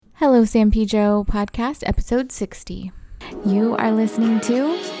Hello, San Pedro podcast, episode 60. You are listening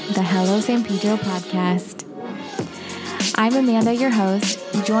to the Hello San Pedro podcast. I'm Amanda, your host.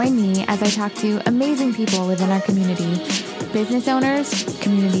 Join me as I talk to amazing people within our community, business owners,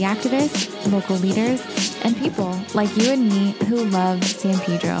 community activists, local leaders, and people like you and me who love San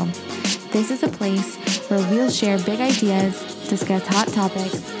Pedro. This is a place where we'll share big ideas, discuss hot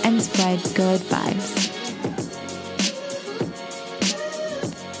topics, and spread good vibes.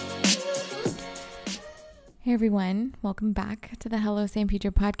 Hey everyone, welcome back to the Hello San Pedro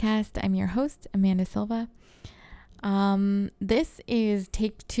podcast. I'm your host, Amanda Silva. This is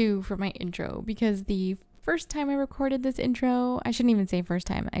take 2 for my intro because the first time I recorded this intro, I shouldn't even say first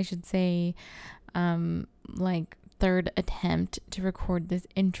time, I should say third attempt to record this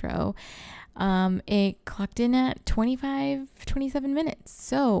intro. It clocked in at 27 minutes.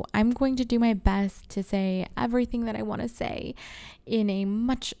 So I'm going to do my best to say everything that I want to say in a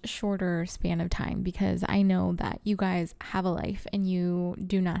much shorter span of time, because I know that you guys have a life and you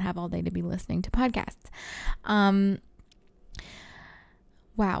do not have all day to be listening to podcasts.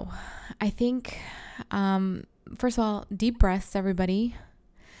 Wow. I think, first of all, deep breaths, everybody.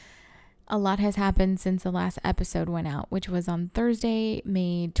 A lot has happened since the last episode went out, which was on Thursday,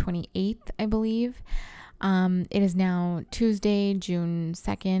 May 28th, I believe. It is now Tuesday, June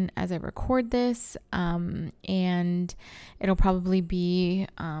 2nd as I record this, and it'll probably be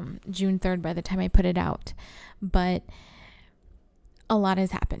June 3rd by the time I put it out. But a lot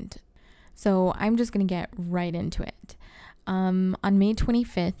has happened. So I'm just going to get right into it. On May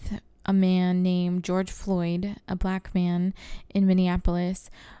 25th, a man named George Floyd, a black man in Minneapolis,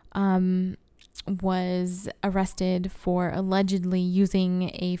 was arrested for allegedly using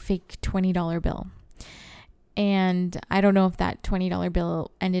a fake $20 bill. And I don't know if that $20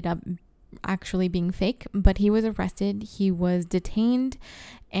 bill ended up actually being fake, but he was arrested, he was detained,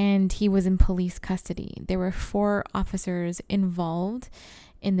 and he was in police custody. There were 4 officers involved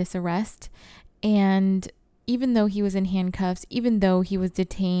in this arrest, and even though he was in handcuffs, even though he was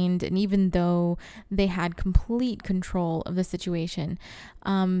detained, and even though they had complete control of the situation,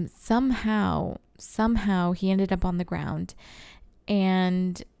 somehow he ended up on the ground,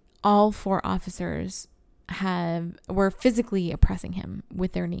 and all 4 officers were physically oppressing him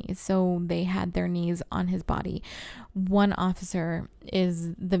with their knees. So they had their knees on his body. One officer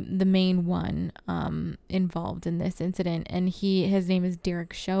is the main one involved in this incident, and his name is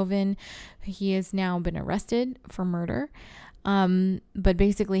Derek Chauvin. He has now been arrested for murder. But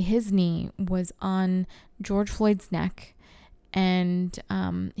basically his knee was on George Floyd's neck, and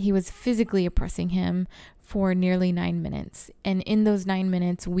he was physically oppressing him for nearly 9 minutes. And in those 9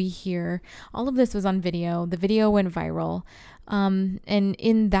 minutes, we hear, all of this was on video. The video went viral. And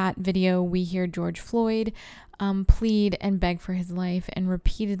in that video, we hear George Floyd plead and beg for his life and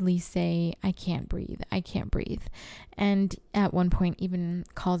repeatedly say, "I can't breathe. I can't breathe." And at one point even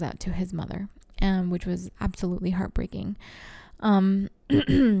calls out to his mother, which was absolutely heartbreaking.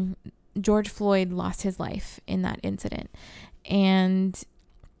 George Floyd lost his life in that incident. And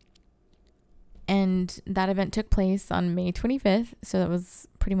that event took place on May 25th. So that was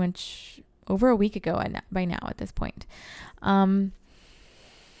pretty much over a week ago by now at this point.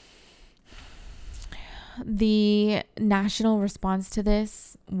 The national response to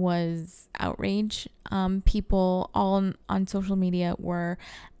this was outrage. People all on social media were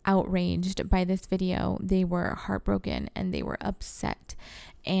outraged by this video. They were heartbroken and they were upset.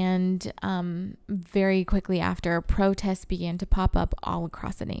 And very quickly after, protests began to pop up all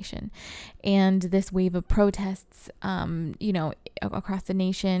across the nation. And this wave of protests, across the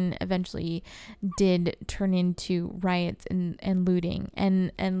nation eventually did turn into riots and looting.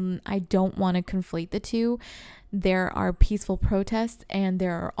 And I don't want to conflate the two. There are peaceful protests, and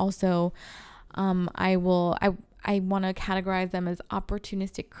there are also, I want to categorize them as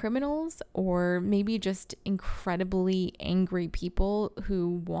opportunistic criminals, or maybe just incredibly angry people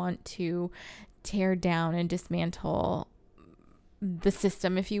who want to tear down and dismantle the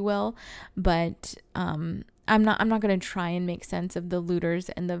system, if you will. But I'm not going to try and make sense of the looters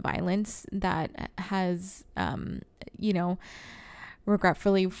and the violence that has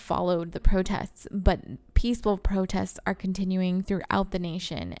regretfully followed the protests. But peaceful protests are continuing throughout the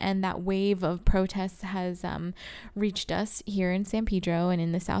nation, and that wave of protests has reached us here in San Pedro and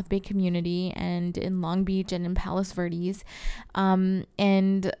in the South Bay community and in Long Beach and in Palos Verdes.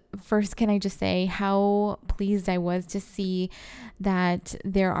 And first, can I just say how pleased I was to see that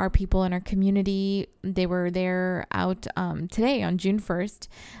there are people in our community. They were there out today on June 1st,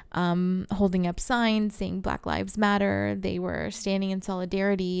 holding up signs saying Black Lives Matter. They were standing in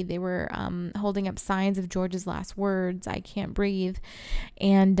solidarity. They were holding up signs of George's last words, I can't breathe.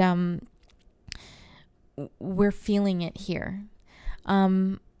 And we're feeling it here.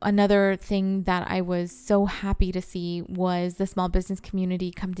 Another thing that I was so happy to see was the small business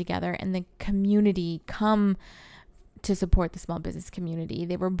community come together, and the community come to support the small business community.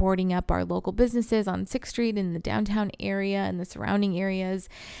 They were boarding up our local businesses on 6th Street in the downtown area and the surrounding areas.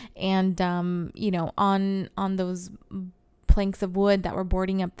 And, on those planks of wood that were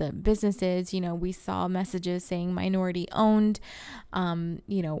boarding up the businesses, we saw messages saying minority owned,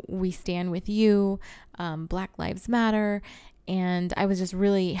 we stand with you, Black Lives Matter. And I was just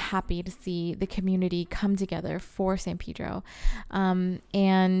really happy to see the community come together for San Pedro. I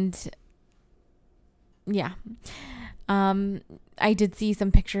did see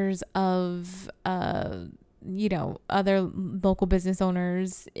some pictures of, other local business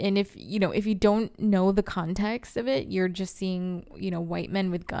owners. And if you don't know the context of it, you're just seeing, white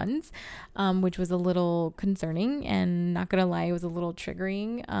men with guns, which was a little concerning, and not gonna lie, it was a little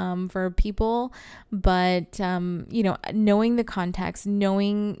triggering, for people. But, knowing the context,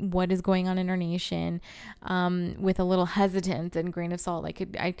 knowing what is going on in our nation, with a little hesitance and grain of salt,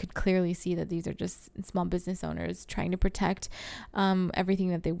 I could clearly see that these are just small business owners trying to protect, everything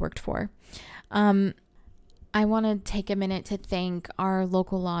that they worked for. I want to take a minute to thank our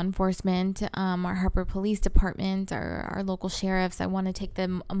local law enforcement, our Harper Police Department, our local sheriffs. I want to take a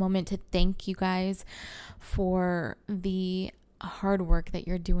moment to thank you guys for the hard work that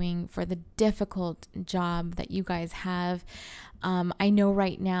you're doing, for the difficult job that you guys have. I know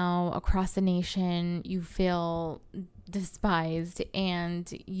right now across the nation, you feel despised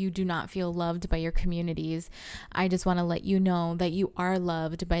and you do not feel loved by your communities. I just want to let you know that you are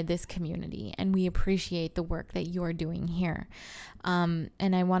loved by this community, and we appreciate the work that you are doing here. And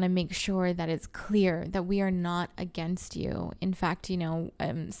I want to make sure that it's clear that we are not against you. In fact,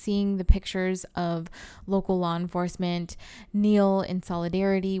 seeing the pictures of local law enforcement kneel in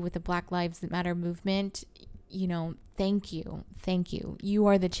solidarity with the Black Lives Matter movement, thank you. You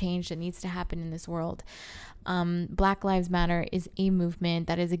are the change that needs to happen in this world. Black Lives Matter is a movement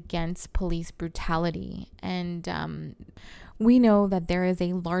that is against police brutality. And we know that there is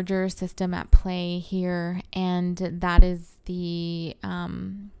a larger system at play here, and that is the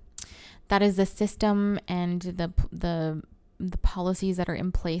system and the policies that are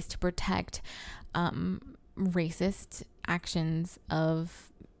in place to protect racist actions of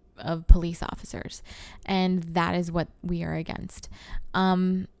police officers. And that is what we are against.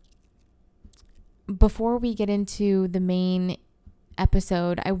 Before we get into the main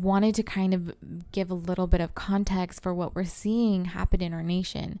episode, I wanted to kind of give a little bit of context for what we're seeing happen in our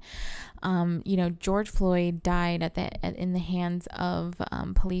nation. George Floyd died in the hands of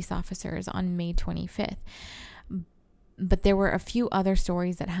police officers on May 25th. But there were a few other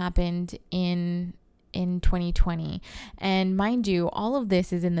stories that happened in 2020. And mind you, all of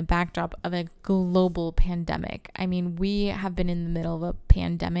this is in the backdrop of a global pandemic. I mean, we have been in the middle of a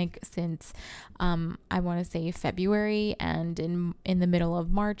pandemic since, I want to say February, and in the middle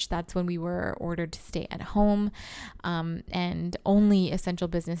of March, that's when we were ordered to stay at home, and only essential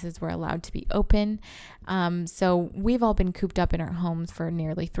businesses were allowed to be open. So we've all been cooped up in our homes for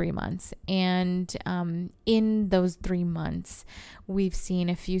nearly 3 months. And in those 3 months, we've seen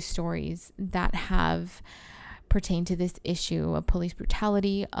a few stories that have pertained to this issue of police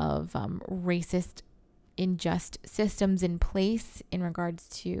brutality, of racist, unjust systems in place in regards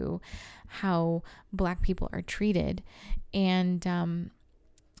to how Black people are treated. And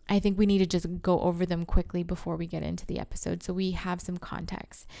I think we need to just go over them quickly before we get into the episode, so we have some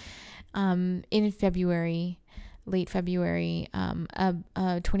context. In late February, a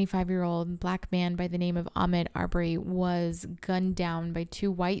 25-year-old Black man by the name of Ahmaud Arbery was gunned down by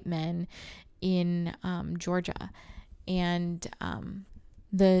 2 white men in Georgia. And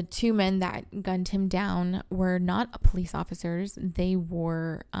the 2 men that gunned him down were not police officers. They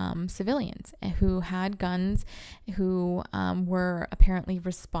were civilians who had guns, who were apparently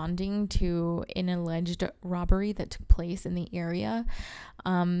responding to an alleged robbery that took place in the area.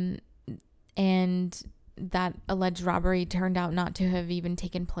 And that alleged robbery turned out not to have even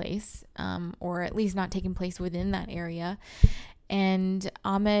taken place, or at least not taken place within that area. And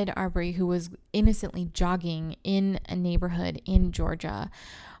Ahmaud Arbery, who was innocently jogging in a neighborhood in Georgia,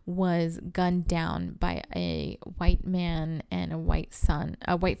 was gunned down by a white man and a white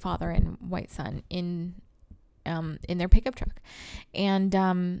father and white son in their pickup truck. And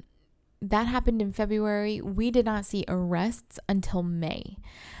that happened in February. We did not see arrests until May.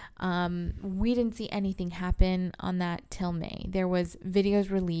 We didn't see anything happen on that till May. There was videos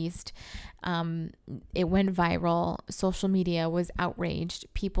released. It went viral. Social media was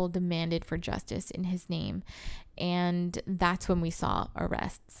outraged. People demanded for justice in his name. And that's when we saw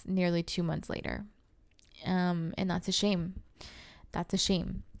arrests nearly 2 months later. And that's a shame. That's a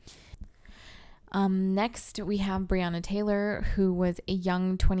shame. Next, we have Breonna Taylor, who was a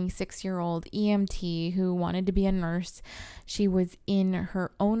young 26-year-old EMT who wanted to be a nurse. She was in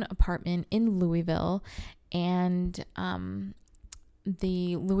her own apartment in Louisville, and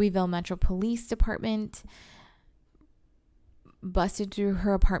the Louisville Metro Police Department busted through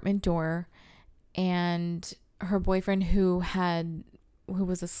her apartment door, and her boyfriend, who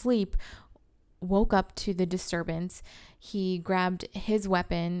was asleep, woke up to the disturbance. He grabbed his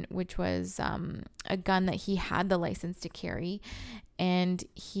weapon, which was a gun that he had the license to carry, and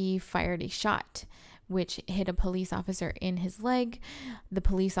he fired a shot, which hit a police officer in his leg. The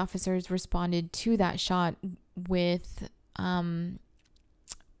police officers responded to that shot with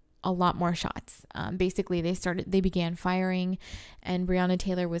a lot more shots. Basically, they began firing, and Breonna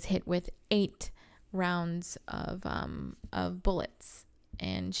Taylor was hit with 8 rounds of bullets.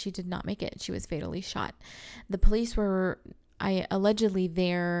 And she did not make it. She was fatally shot. The police were allegedly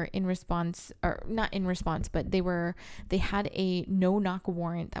there in response, or not in response, but they had a no-knock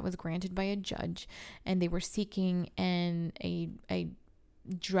warrant that was granted by a judge, and they were seeking a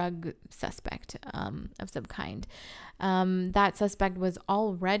drug suspect of some kind. That suspect was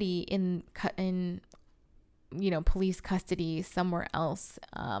already in police custody somewhere else.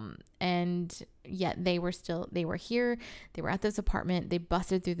 And yet they were here. They were at this apartment. They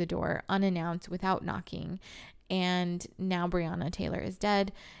busted through the door unannounced without knocking. And now Breonna Taylor is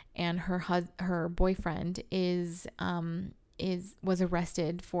dead, and her boyfriend was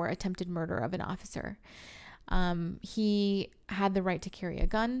arrested for attempted murder of an officer. He had the right to carry a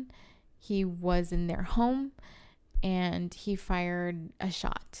gun. He was in their home, and he fired a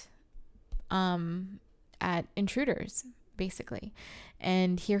shot at intruders, basically.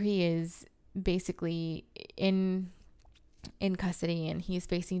 And here he is, basically in custody, and he's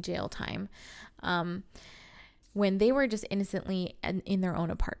facing jail time, when they were just innocently in their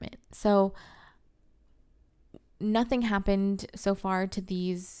own apartment. So nothing happened so far to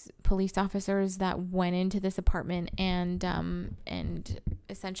these police officers that went into this apartment and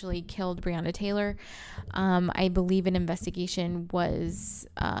essentially killed Breonna Taylor. I believe an investigation was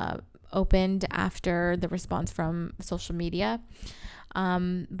opened after the response from social media.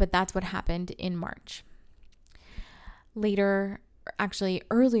 But that's what happened in March.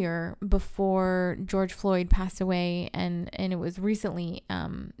 Earlier, before George Floyd passed away, and it was recently,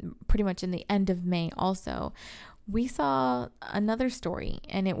 pretty much in the end of May also, we saw another story,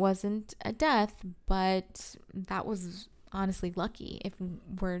 and it wasn't a death, but that was honestly lucky if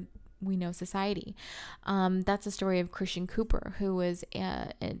we know society. That's the story of Christian Cooper, who was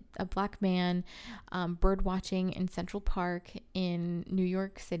a black man bird watching in Central Park in New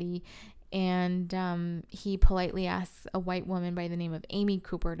York City. And he politely asks a white woman by the name of Amy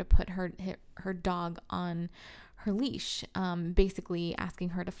Cooper to put her dog on her leash, basically asking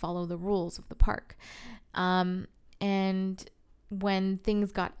her to follow the rules of the park. And when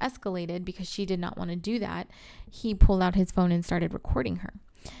things got escalated because she did not want to do that, he pulled out his phone and started recording her.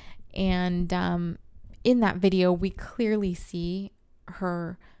 And in that video, we clearly see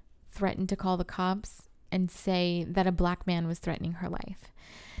her threaten to call the cops and say that a black man was threatening her life.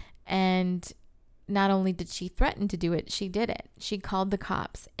 And not only did she threaten to do it, she did it. She called the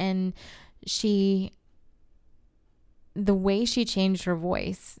cops, and the way she changed her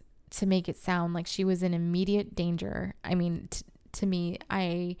voice to make it sound like she was in immediate danger. I mean, to me,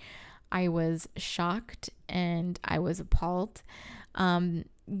 I was shocked and I was appalled.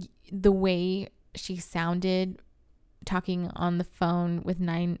 The way she sounded talking on the phone with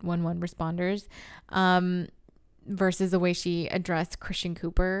 911 responders, versus the way she addressed Christian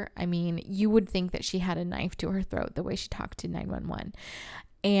Cooper. I mean, you would think that she had a knife to her throat the way she talked to 911.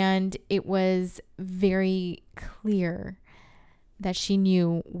 And it was very clear that she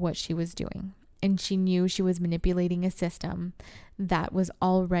knew what she was doing. And she knew she was manipulating a system that was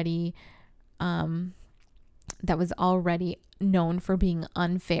already known for being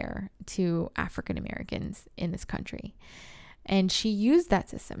unfair to African Americans in this country. And she used that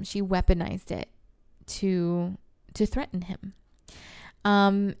system. She weaponized it to threaten him.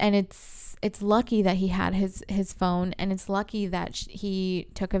 And it's lucky that he had his phone, and it's lucky that he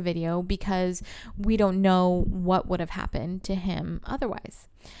took a video, because we don't know what would have happened to him otherwise.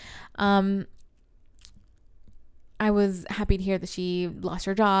 I was happy to hear that she lost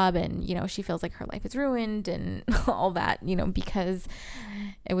her job and, she feels like her life is ruined and all that, because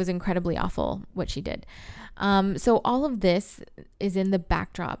it was incredibly awful what she did. So all of this is in the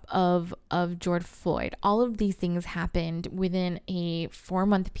backdrop of George Floyd. All of these things happened within a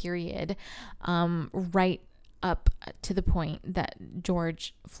 4-month period, right up to the point that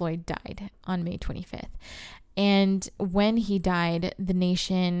George Floyd died on May 25th. And when he died, the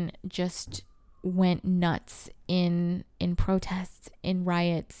nation just went nuts in protests, in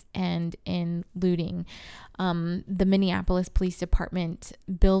riots, and in looting. The Minneapolis Police Department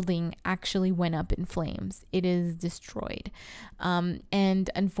building actually went up in flames. It is destroyed. And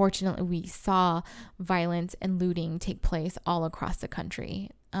unfortunately, we saw violence and looting take place all across the country.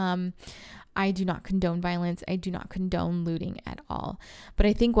 I do not condone violence. I do not condone looting at all. But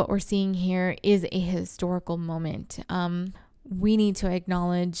I think what we're seeing here is a historical moment. We need to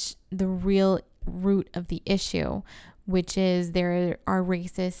acknowledge the real root of the issue, which is there are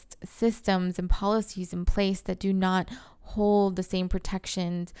racist systems and policies in place that do not hold the same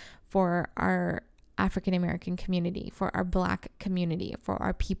protections for our African American community, for our Black community, for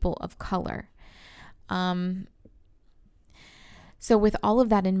our people of color. So with all of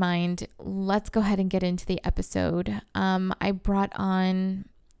that in mind, let's go ahead and get into the episode. I brought on,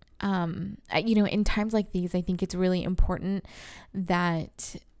 in times like these, I think it's really important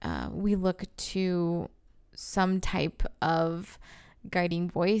that we look to some type of guiding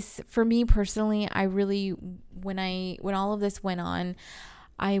voice. For me personally, I really, when all of this went on,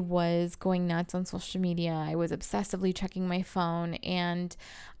 I was going nuts on social media. I was obsessively checking my phone, and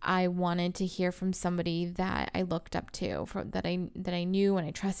I wanted to hear from somebody that I looked up to, that I knew and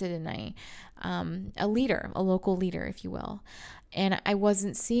I trusted, and a leader, a local leader, if you will. And I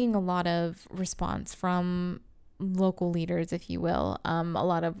wasn't seeing a lot of response from local leaders, if you will, a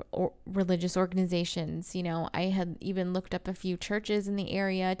lot of religious organizations. I had even looked up a few churches in the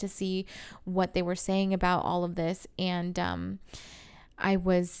area to see what they were saying about all of this, and I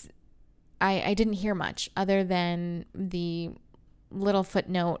didn't hear much other than the little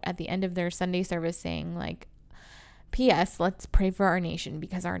footnote at the end of their Sunday service saying, like, P.S. let's pray for our nation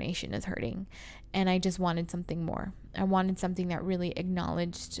because our nation is hurting. And I just wanted something more. I wanted something that really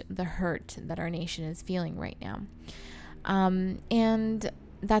acknowledged the hurt that our nation is feeling right now. And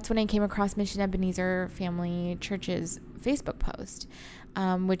that's when I came across Mission Ebenezer Family Church's Facebook post,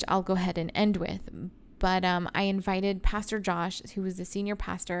 which I'll go ahead and end with. But I invited Pastor Josh, who was the senior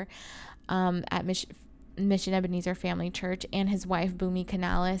pastor at Mission Ebenezer Family Church, and his wife, Bumi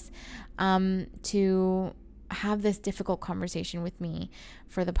Canales, to have this difficult conversation with me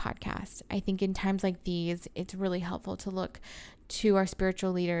for the podcast. I think in times like these, it's really helpful to look to our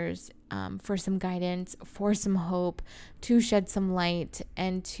spiritual leaders for some guidance, for some hope, to shed some light,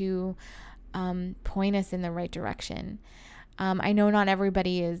 and to point us in the right direction. I know not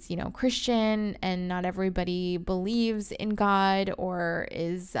everybody is, Christian, and not everybody believes in God or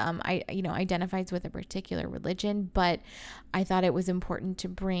is, identifies with a particular religion, but I thought it was important to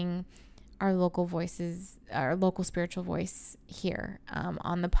bring our local voices, our local spiritual voice here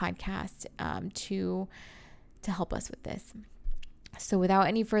on the podcast to help us with this. So without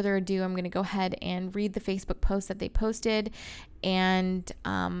any further ado, I'm going to go ahead and read the Facebook post that they posted, and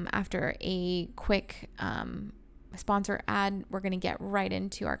after a quick sponsor ad, we're going to get right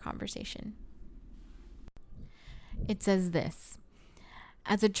into our conversation. It says this: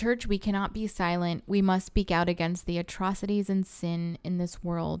 as a church, we cannot be silent. We must speak out against the atrocities and sin in this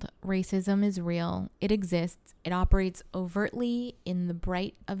world. Racism is real. It exists. It operates overtly in the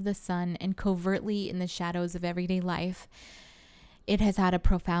bright of the sun and covertly in the shadows of everyday life. It has had a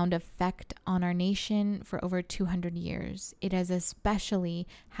profound effect on our nation for over 200 years. It has especially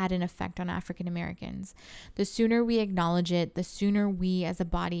had an effect on African Americans. The sooner we acknowledge it, the sooner we as a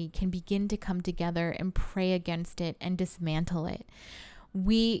body can begin to come together and pray against it and dismantle it.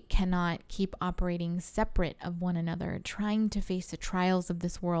 We cannot keep operating separate of one another, trying to face the trials of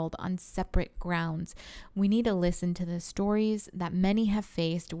this world on separate grounds. We need to listen to the stories that many have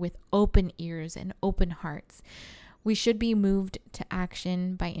faced with open ears and open hearts. We should be moved to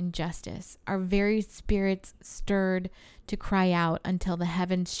action by injustice, our very spirits stirred to cry out until the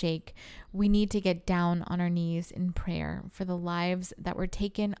heavens shake. We need to get down on our knees in prayer for the lives that were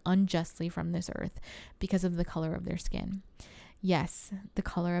taken unjustly from this earth because of the color of their skin. Yes, the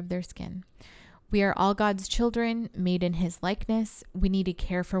color of their skin. We are all God's children, made in His likeness. We need to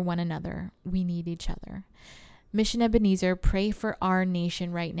care for one another. We need each other. Mission Ebenezer, pray for our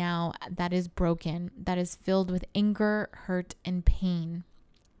nation right now that is broken, that is filled with anger, hurt, and pain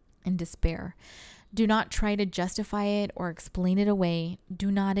and despair. Do not try to justify it or explain it away. Do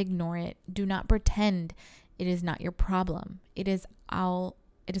not ignore it. Do not pretend it is not your problem. It is all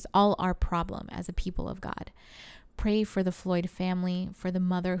our problem as a people of God. Pray for the Floyd family, for the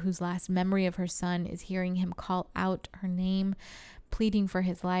mother whose last memory of her son is hearing him call out her name, pleading for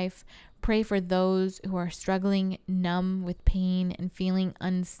his life. Pray for those who are struggling, numb with pain and feeling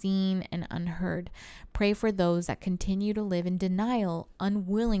unseen and unheard. Pray for those that continue to live in denial,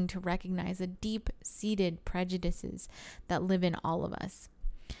 unwilling to recognize the deep-seated prejudices that live in all of us.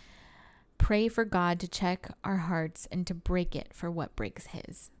 Pray for God to check our hearts and to break it for what breaks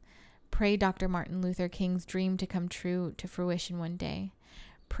his. Pray Dr. Martin Luther King's dream to come true to fruition one day.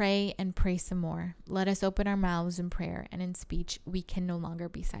 Pray and pray some more. Let us open our mouths in prayer, and in speech we can no longer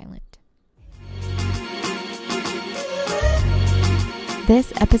be silent.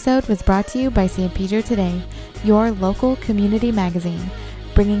 This episode was brought to you by San Pedro Today, your local community magazine,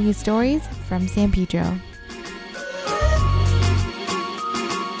 bringing you stories from San Pedro.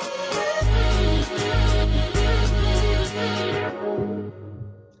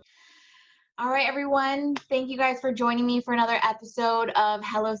 All right, everyone. Thank you guys for joining me for another episode of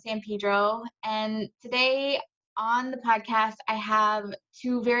Hello San Pedro. And today on the podcast, I have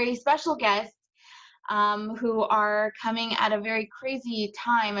two very special guests who are coming at a very crazy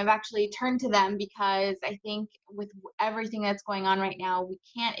time. I've actually turned to them because I think with everything that's going on right now, we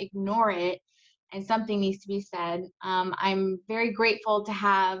can't ignore it, and something needs to be said. I'm very grateful to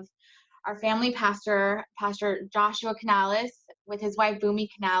have our family pastor, Pastor Joshua Canales, with his wife Boomy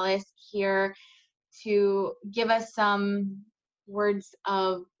Canales, here to give us some words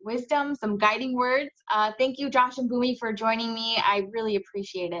of wisdom, some guiding words. Thank you, Josh and Boomy, for joining me. I really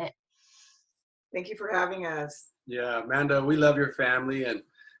appreciate it. Thank you for having us. Yeah, Amanda, we love your family and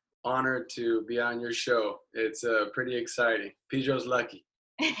honored to be on your show. It's pretty exciting. Pedro's lucky.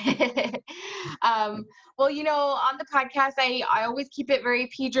 Well, on the podcast, I always keep it very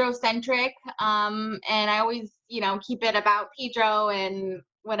Pedro-centric, and I always, keep it about Pedro and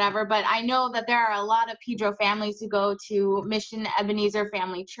whatever, but I know that there are a lot of Pedro families who go to Mission Ebenezer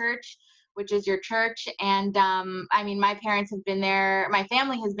Family Church, which is your church, and my parents have been there, my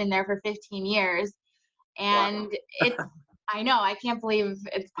family has been there for 15 years, and wow. I know, I can't believe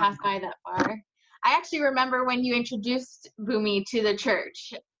it's passed by that far. I actually remember when you introduced Boomy to the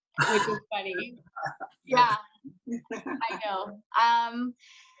church, which is funny. Yeah, I know.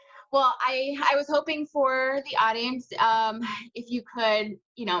 Well, I was hoping for the audience, if you could,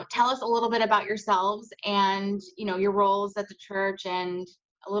 tell us a little bit about yourselves and, your roles at the church and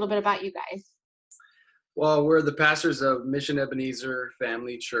a little bit about you guys. Well, we're the pastors of Mission Ebenezer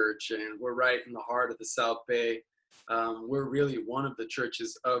Family Church, and we're right in the heart of the South Bay. We're really one of the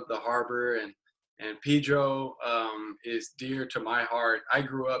churches of the harbor, and Pedro is dear to my heart. I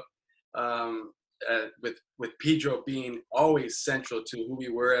grew up with Pedro being always central to who we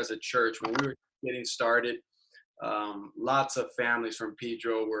were as a church when we were getting started. Lots of families from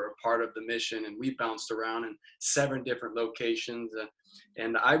Pedro were a part of the mission, and we bounced around in 7 different locations.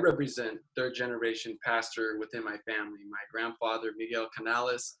 And I represent third generation pastor within my family. My grandfather, Miguel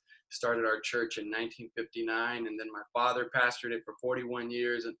Canales, started our church in 1959, and then my father pastored it for 41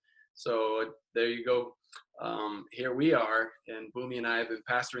 years. And so there you go. Here we are, and Boomy and I have been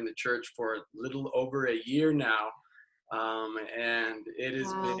pastoring the church for a little over a year now. And it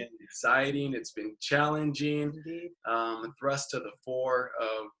has been exciting. It's been challenging. Thrust to the fore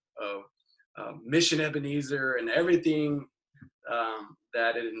of Mission Ebenezer and everything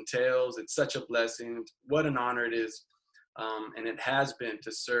that it entails. It's such a blessing. What an honor it is. And it has been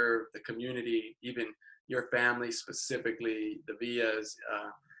to serve the community, even your family specifically, the Villas.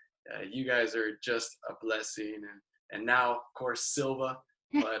 You guys are just a blessing. And now, of course, Silva.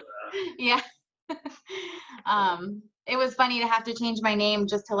 But yeah. It was funny to have to change my name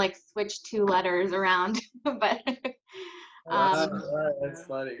just to switch 2 letters around, but that's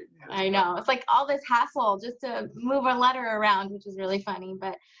funny. I know, it's like all this hassle just to move a letter around, which is really funny.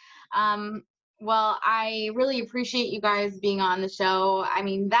 But well, I really appreciate you guys being on the show. I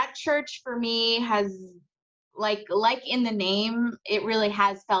mean, that church for me has like in the name, it really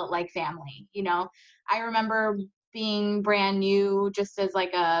has felt like family. I remember being brand new, just as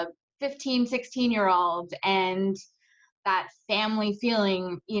like a 15, 16-year-old, and that family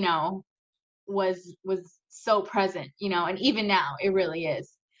feeling, was so present, and even now it really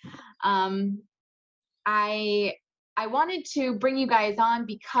is. I wanted to bring you guys on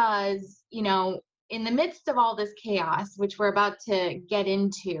because, in the midst of all this chaos, which we're about to get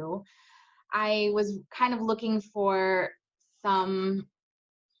into, I was kind of looking for some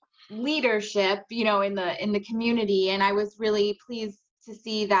leadership, in the community, and I was really pleased to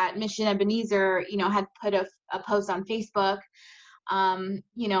see that Mission Ebenezer, had put a post on Facebook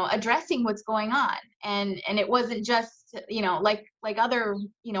addressing what's going on. And it wasn't just, like other,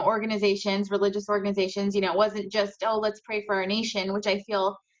 organizations, religious organizations, it wasn't just, oh, let's pray for our nation, which I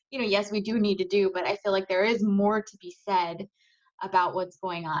feel, yes, we do need to do, but I feel like there is more to be said about what's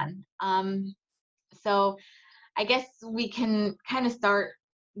going on. So I guess we can kind of start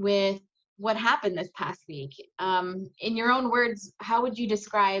with what happened this past week. In your own words, how would you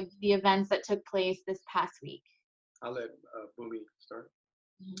describe the events that took place this past week? I'll let Bumi start.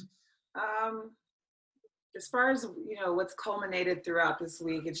 As far as what's culminated throughout this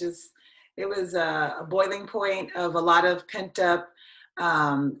week, it was a boiling point of a lot of pent up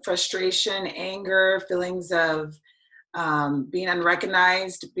frustration, anger, feelings of being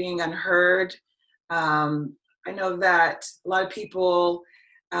unrecognized, being unheard. I know that a lot of people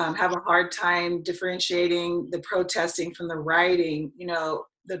have a hard time differentiating the protesting from the rioting.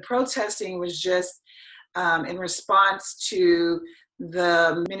 The protesting was just in response to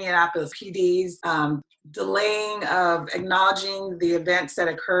the Minneapolis PD's delaying of acknowledging the events that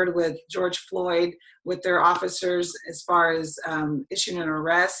occurred with George Floyd with their officers as far as issuing an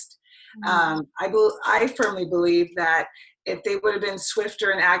arrest. I firmly believe that if they would have been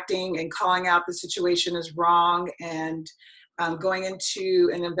swifter in acting and calling out the situation as wrong and going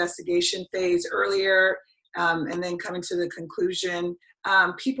into an investigation phase earlier and then coming to the conclusion,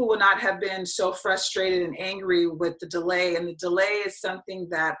 people would not have been so frustrated and angry with the delay. And the delay is something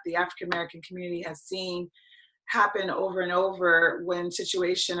that the African American community has seen happen over and over when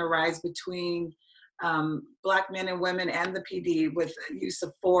situation arise between Black men and women and the PD with use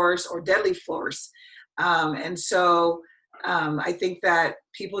of force or deadly force. And so I think that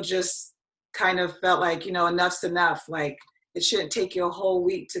people just kind of felt like, enough's enough. Like, it shouldn't take you a whole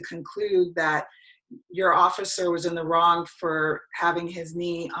week to conclude that your officer was in the wrong for having his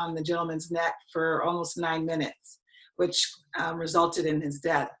knee on the gentleman's neck for almost 9 minutes, which resulted in his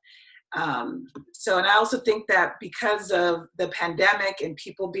death. And I also think that because of the pandemic and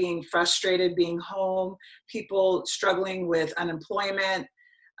people being frustrated, being home, people struggling with unemployment,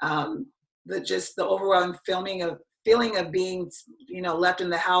 the overwhelming feeling of being, left in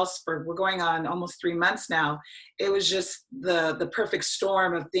the house we're going on almost 3 months now. It was just the perfect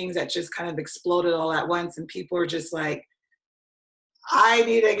storm of things that just kind of exploded all at once. And people were just like, I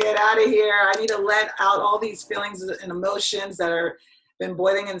need to get out of here. I need to let out all these feelings and emotions that are been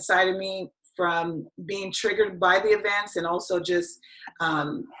boiling inside of me from being triggered by the events and also just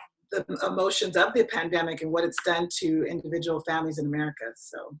the emotions of the pandemic and what it's done to individual families in America.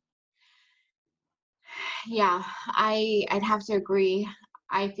 So. Yeah, I'd have to agree.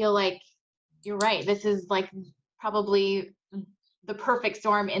 I feel like you're right. This is like probably the perfect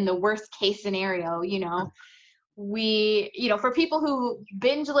storm in the worst case scenario, We, for people who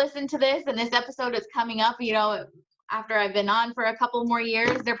binge listen to this and this episode is coming up, after I've been on for a couple more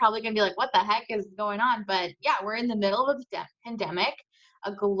years, they're probably going to be like, what the heck is going on? But yeah, we're in the middle of a pandemic,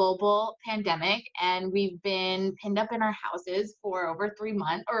 a global pandemic, and we've been pinned up in our houses for over 3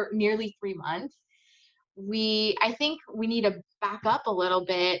 months or nearly 3 months. I think we need to back up a little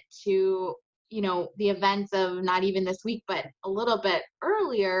bit to, the events of not even this week, but a little bit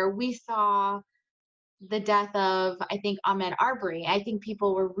earlier, we saw the death of, I think, Ahmaud Arbery. I think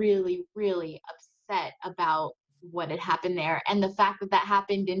people were really, really upset about what had happened there. And the fact that that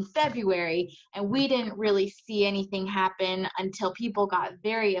happened in February and we didn't really see anything happen until people got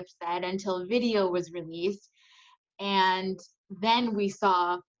very upset, until video was released. And then we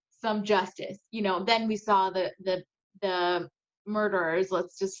saw some justice, then we saw the murderers,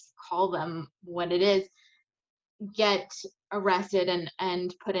 let's just call them what it is, get arrested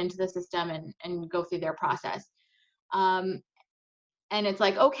and put into the system and go through their process. And it's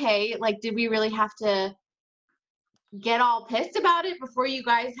like, okay, like, did we really have to get all pissed about it before you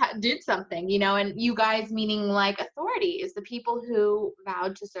guys did something, and you guys meaning like authorities, the people who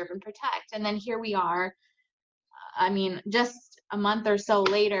vowed to serve and protect. And then here we are, just a month or so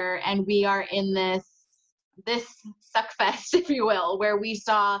later, and we are in this suckfest, if you will, where we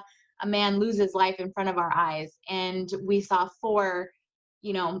saw a man lose his life in front of our eyes, and we saw 4,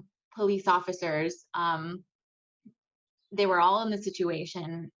 police officers. They were all in the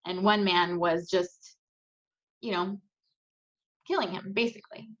situation, and one man was just, killing him,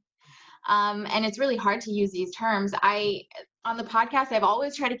 basically. And it's really hard to use these terms. On the podcast, I've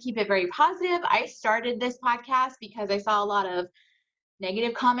always tried to keep it very positive. I started this podcast because I saw a lot of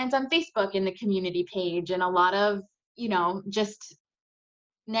negative comments on Facebook in the community page and a lot of, just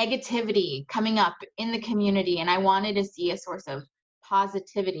negativity coming up in the community. And I wanted to see a source of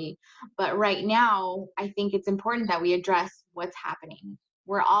positivity. But right now, I think it's important that we address what's happening.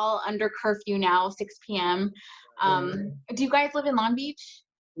 We're all under curfew now, 6 p.m. Do you guys live in Long Beach?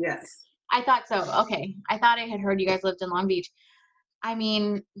 Yes. I thought so. Okay. I thought I had heard you guys lived in Long Beach. I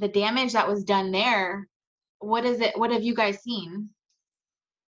mean, the damage that was done there, what is it? What have you guys seen?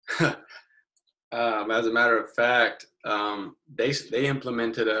 As a matter of fact, they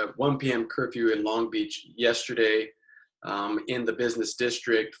implemented a 1 p.m. curfew in Long Beach yesterday in the business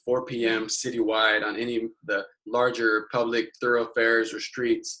district, 4 p.m. citywide on any of the larger public thoroughfares or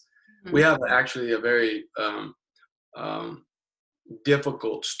streets. Mm-hmm. We have actually a very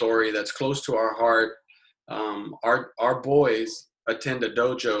difficult story that's close to our heart. Our boys attend a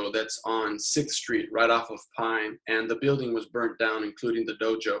dojo that's on 6th Street, right off of Pine, and the building was burnt down, including the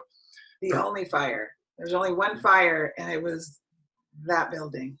dojo. The only fire. There's only one fire, and it was that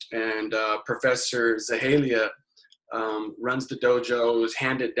building. And Professor Zahalia runs the dojo. It was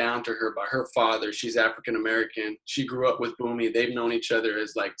handed down to her by her father. She's African American. She grew up with Bumi. They've known each other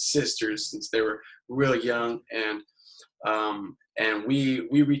as like sisters since they were real young. And we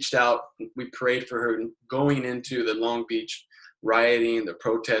reached out. We prayed for her going into the Long Beach rioting, the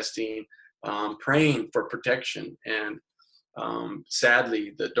protesting, praying for protection. And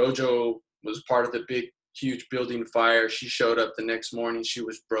sadly, the dojo was part of the big, huge building fire. She showed up the next morning. She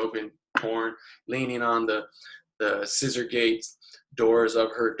was broken, torn, leaning on the scissor gates doors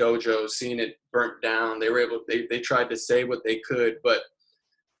of her dojo, seeing it burnt down. They tried to say what they could, but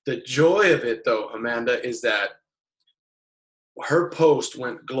the joy of it, though, Amanda, is that her post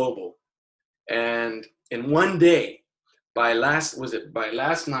went global. And in one day, by last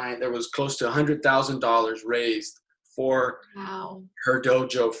night, there was close to $100,000 raised for her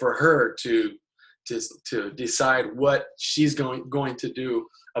dojo, for her to decide what she's going to do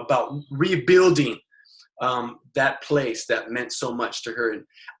about rebuilding that place that meant so much to her. And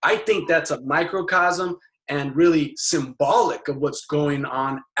I think that's a microcosm and really symbolic of what's going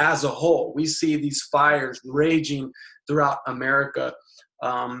on as a whole. We see these fires raging throughout America,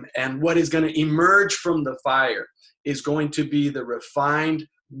 and what is going to emerge from the fire is going to be the refined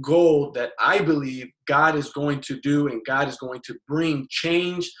gold that I believe God is going to do, and God is going to bring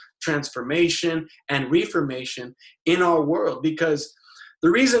change, transformation, and reformation in our world. Because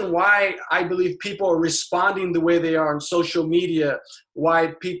the reason why I believe people are responding the way they are on social media,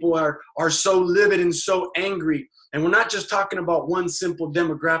 why people are so livid and so angry, and we're not just talking about one simple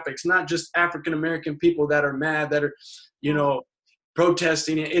demographic. It's not just African American people that are mad, that are,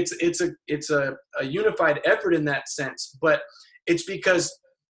 protesting. It's a unified effort in that sense, but it's because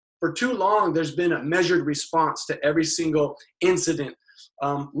for too long there's been a measured response to every single incident.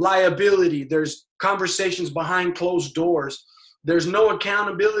 Liability, there's conversations behind closed doors. There's no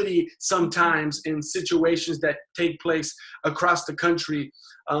accountability sometimes in situations that take place across the country,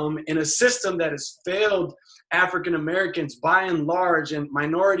 in a system that has failed African Americans by and large, and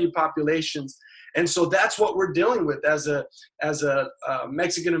minority populations. And so that's what we're dealing with as a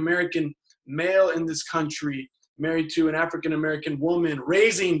Mexican American male in this country, married to an African American woman,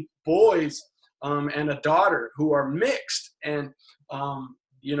 raising boys and a daughter who are mixed, and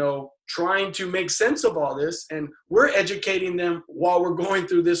trying to make sense of all this. And we're educating them while we're going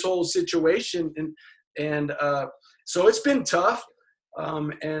through this whole situation. And so it's been tough.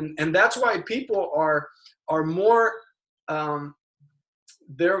 And that's why people are more,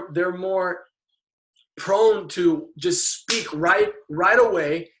 they're more prone to just speak right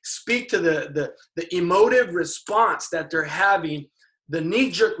away, speak to the emotive response that they're having, the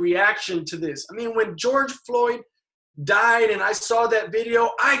knee-jerk reaction to this. I mean, when George Floyd died and I saw that video,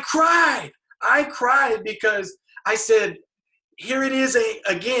 I cried because I said, here it is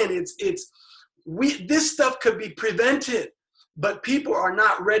again. This stuff could be prevented, but people are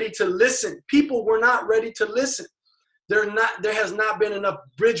not ready to listen. People were not ready to listen. There has not been enough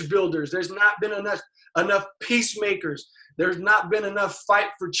bridge builders. There's not been enough peacemakers. There's not been enough fight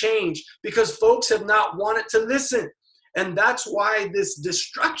for change because folks have not wanted to listen. And that's why this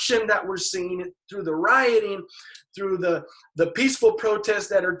destruction that we're seeing through the rioting, through the peaceful protests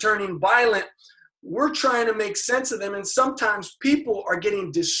that are turning violent, we're trying to make sense of them. And sometimes people are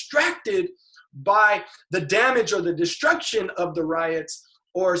getting distracted by the damage or the destruction of the riots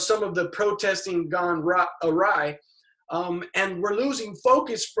or some of the protesting gone awry. And we're losing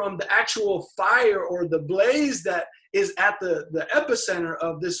focus from the actual fire or the blaze that is at the epicenter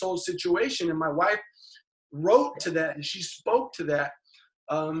of this whole situation. And my wife wrote to that and she spoke to that.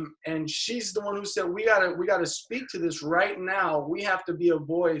 And she's the one who said, we gotta speak to this right now. We have to be a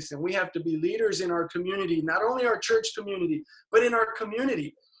voice, and we have to be leaders in our community, not only our church community, but in our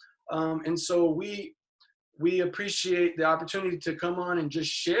community. And so we appreciate the opportunity to come on and just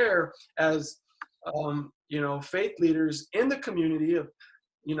share as faith leaders in the community of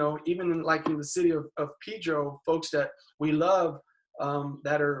even in the city of Pedro, folks that we love,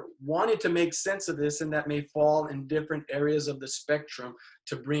 that are wanting to make sense of this and that may fall in different areas of the spectrum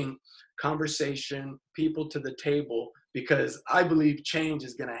to bring conversation, people to the table, because I believe change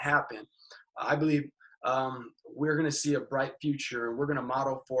is going to happen. I believe we're going to see a bright future, and we're going to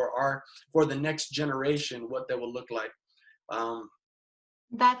model for the next generation what that will look like.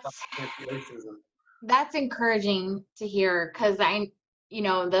 That's encouraging to hear, because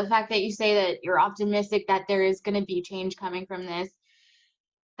the fact that you say that you're optimistic that there is going to be change coming from this,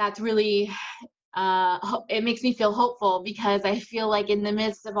 that's really it makes me feel hopeful, because I feel like in the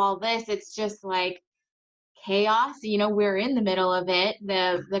midst of all this, it's just like chaos. We're in the middle of it.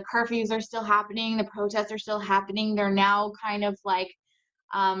 The curfews are still happening. The protests are still happening. They're now kind of like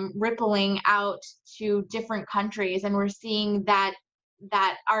rippling out to different countries, and we're seeing that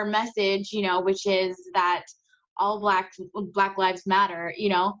our message, which is that all Black Lives Matter,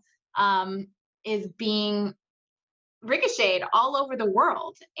 is being ricocheted all over the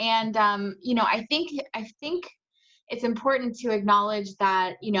world. And I think it's important to acknowledge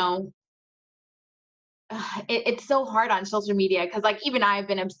that it's so hard on social media, because like even I've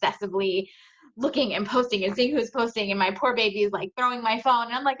been obsessively looking and posting and seeing who's posting, and my poor baby is like throwing my phone,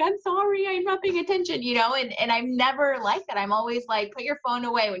 and I'm like, I'm sorry, I'm not paying attention, and I'm never like that. I'm always like, put your phone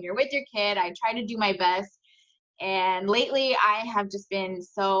away when you're with your kid. I try to do my best. And lately I have just been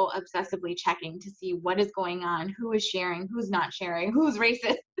so obsessively checking to see what is going on, who is sharing, who's not sharing, who's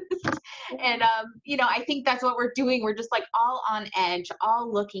racist. And I think that's what we're doing. We're just like all on edge,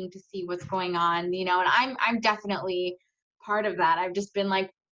 all looking to see what's going on, and I'm definitely part of that. I've just been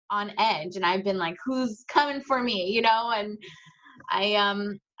like on edge, and I've been like, who's coming for me, and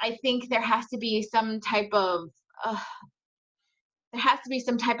I think there has to be some type of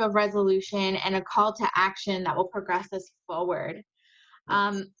resolution and a call to action that will progress us forward.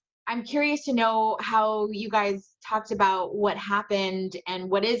 I'm curious to know how you guys talked about what happened and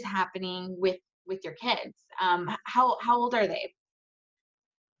what is happening with your kids. How old are they?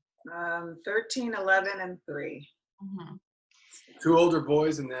 13, 11, and 3. Mm-hmm. 2 older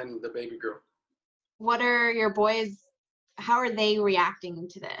boys and then the baby girl. What are your boys, how are they reacting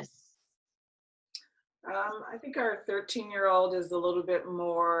to this? I think our 13-year-old is a little bit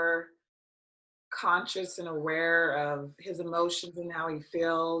more conscious and aware of his emotions and how he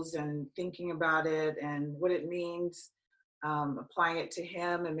feels, and thinking about it and what it means, applying it to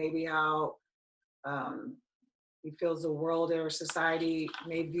him, and maybe how he feels the world or society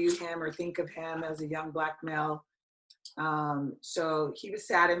may view him or think of him as a young Black male. So he was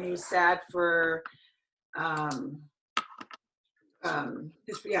sad, and he was sad for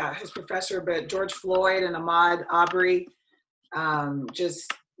his professor, but George Floyd and Ahmaud Arbery,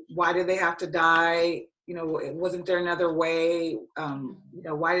 just why did they have to die? Wasn't there another way?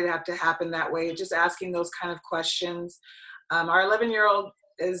 Why did it have to happen that way? Just asking those kind of questions. Our 11-year-old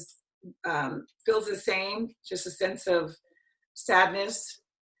feels the same, just a sense of sadness.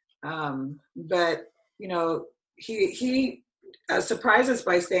 But he surprises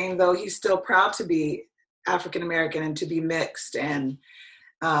by saying, though, he's still proud to be African American and to be mixed, and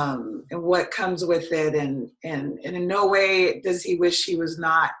what comes with it, and in no way does he wish he was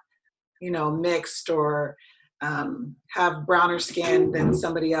not, mixed or have browner skin than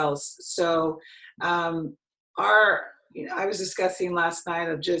somebody else. So I was discussing last night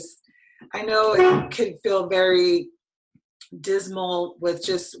of just, I know it could feel very dismal with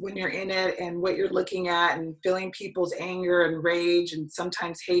just when you're in it and what you're looking at and feeling people's anger and rage and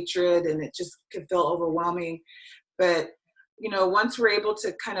sometimes hatred, and it just can feel overwhelming. But once we're able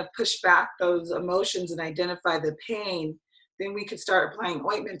to kind of push back those emotions and identify the pain, then we could start applying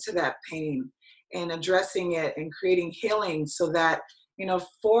ointment to that pain and addressing it and creating healing, so that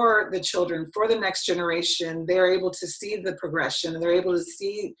for the children, for the next generation, they're able to see the progression, and they're able to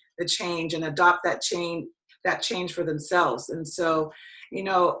see the change and adopt that change for themselves. And so,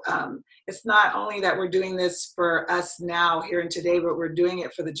 it's not only that we're doing this for us now, here and today, but we're doing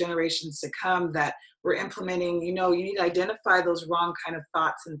it for the generations to come, that we're implementing, you need to identify those wrong kind of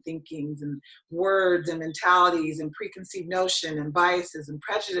thoughts and thinkings and words and mentalities and preconceived notion and biases and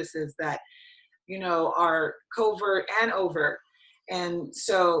prejudices that, are covert and overt. And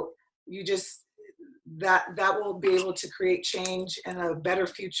so that will be able to create change and a better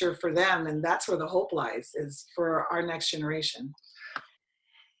future for them. And that's where the hope lies, is for our next generation.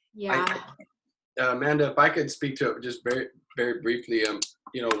 Yeah. Amanda, if I could speak to it just very, very briefly,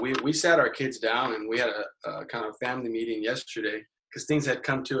 we sat our kids down and we had a kind of family meeting yesterday, because things had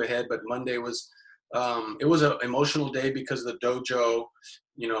come to a head, but Monday was, it was an emotional day because of the dojo.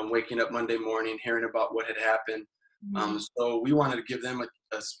 I'm waking up Monday morning, hearing about what had happened. So we wanted to give them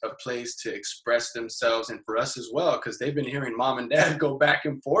a place to express themselves, and for us as well, because they've been hearing mom and dad go back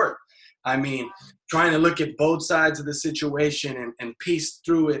and forth. I mean, trying to look at both sides of the situation and piece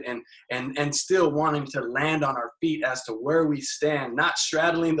through it, and still wanting to land on our feet as to where we stand, not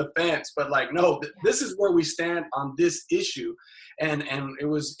straddling the fence, but like, no, this is where we stand on this issue. And it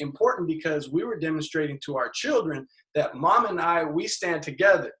was important because we were demonstrating to our children that mom and I, we stand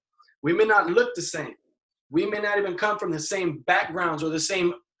together. We may not look the same. We may not even come from the same backgrounds or the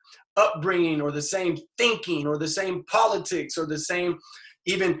same upbringing or the same thinking or the same politics or the same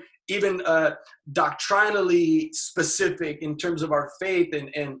even doctrinally specific in terms of our faith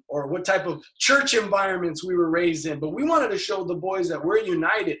and or what type of church environments we were raised in. But we wanted to show the boys that we're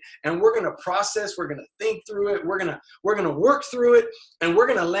united, and we're going to process, we're going to think through it, we're going to work through it, and we're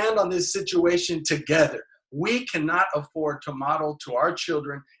going to land on this situation together. We cannot afford to model to our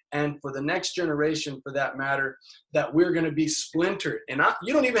children, and for the next generation for that matter, that we're going to be splintered. And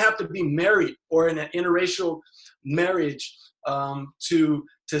you don't even have to be married or in an interracial marriage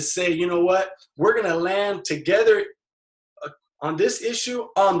to say, you know what, we're going to land together on this issue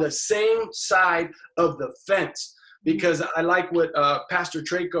on the same side of the fence. Because I like what Pastor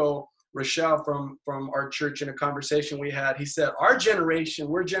Traco Rochelle from our church in a conversation we had, he said, our generation,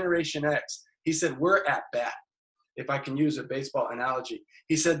 we're Generation X. He said, we're at bat, if I can use a baseball analogy.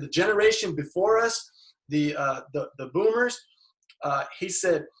 He said, the generation before us, the boomers, he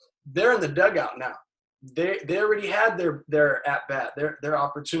said, they're in the dugout now. They already had their at bat, their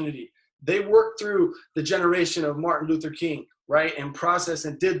opportunity. They worked through the generation of Martin Luther King, right, and processed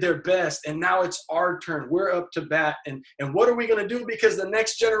and did their best. And now it's our turn. We're up to bat. And what are we going to do? Because the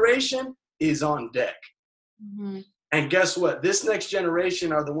next generation is on deck. Mm-hmm. And guess what? This next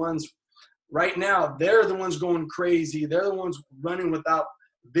generation are the ones right now. They're the ones going crazy. They're the ones running without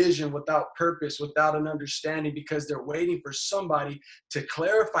vision, without purpose, without an understanding, because they're waiting for somebody to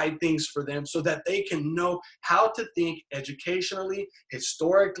clarify things for them so that they can know how to think educationally,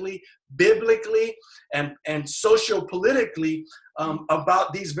 historically, biblically, and socio-politically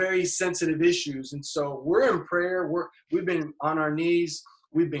about these very sensitive issues. And so we're in prayer. We've been on our knees.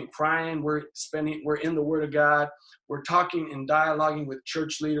 We've been crying. We're in the Word of God. We're talking and dialoguing with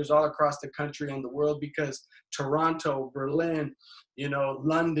church leaders all across the country and the world, because Toronto, Berlin,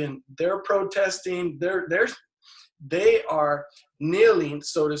 London, they're protesting. They are kneeling,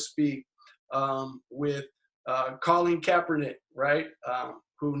 so to speak, with Colin Kaepernick, right?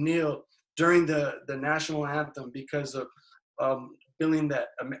 Who kneeled during the national anthem because of feeling that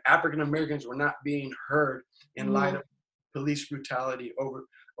African Americans were not being heard in light of police brutality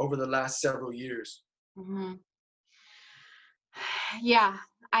over the last several years. Mm-hmm. Yeah,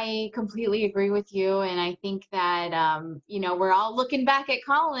 I completely agree with you. And I think that, we're all looking back at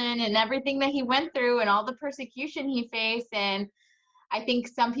Colin and everything that he went through and all the persecution he faced. And I think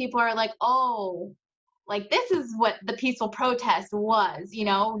some people are like, oh, like this is what the peaceful protest was.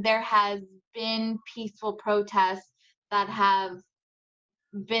 There has been peaceful protests that have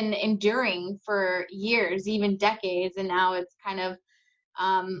been enduring for years, even decades. And now it's kind of,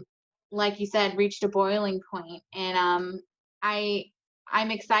 like you said, reached a boiling point. And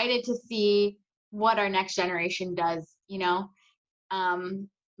I'm excited to see what our next generation does,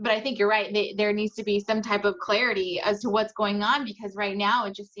 but I think you're right. There needs to be some type of clarity as to what's going on, because right now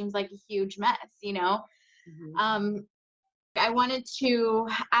it just seems like a huge mess, Mm-hmm. I wanted to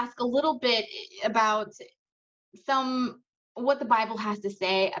ask a little bit about what the Bible has to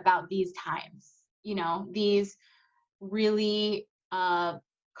say about these times, these really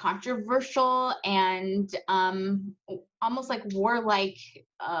controversial and almost like warlike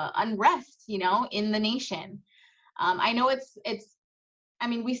unrest, in the nation. I know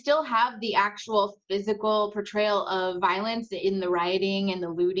we still have the actual physical portrayal of violence in the rioting and the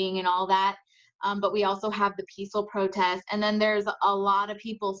looting and all that, but we also have the peaceful protests. And then there's a lot of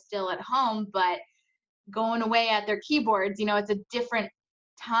people still at home, but going away at their keyboards. It's a different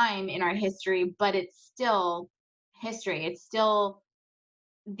time in our history, but it's still history. It's still,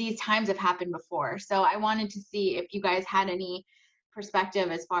 these times have happened before. So I wanted to see if you guys had any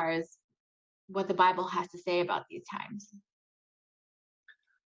perspective as far as what the Bible has to say about these times.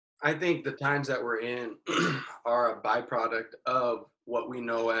 I think the times that we're in are a byproduct of what we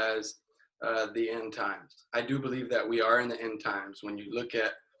know as the end times. I do believe that we are in the end times. When you look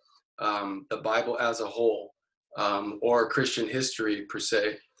at the Bible as a whole, or Christian history per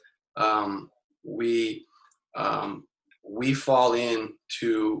se, we fall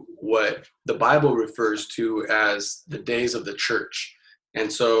into what the Bible refers to as the days of the church. And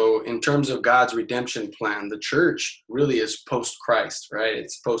so in terms of God's redemption plan, the church really is post-Christ, right?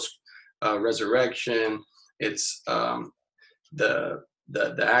 It's post-resurrection. It's the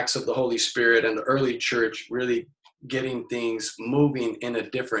the acts of the Holy Spirit and the early church really getting things moving in a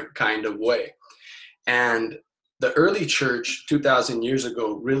different kind of way. And the early church 2,000 years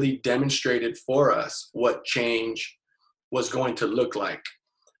ago really demonstrated for us what change was going to look like.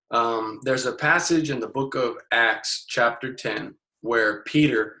 There's a passage in the book of Acts, chapter 10, where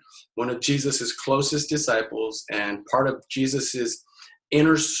Peter, one of Jesus's closest disciples and part of Jesus's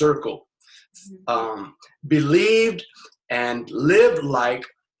inner circle, believed and lived like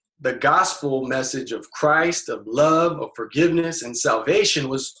the gospel message of Christ, of love, of forgiveness, and salvation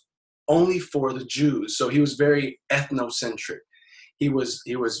was only for the Jews. So he was very ethnocentric. He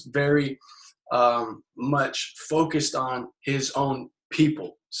was very much focused on his own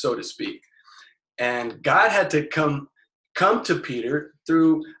people, so to speak. And God had to come to Peter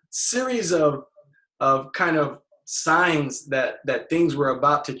through series of kind of signs that things were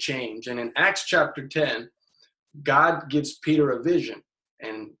about to change. And in Acts chapter 10, God gives Peter a vision.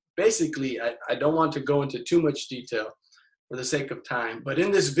 And basically, I don't want to go into too much detail for the sake of time, but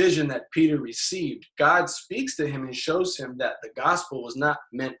in this vision that Peter received, God speaks to him and shows him that the gospel was not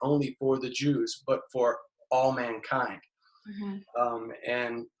meant only for the Jews, but for all mankind.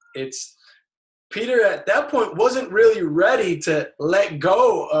 And it's Peter at that point wasn't really ready to let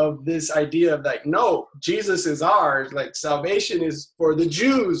go of this idea of like, no, Jesus is ours, like salvation is for the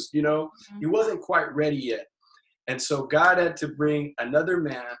Jews, you know. He wasn't quite ready yet. And so God had to bring another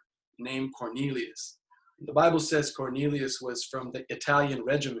man named Cornelius. The Bible says Cornelius was from the Italian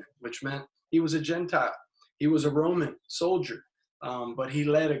regiment, which meant he was a Gentile. He was a Roman soldier, but he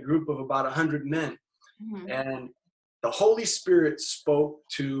led a group of about 100 men. And the Holy Spirit spoke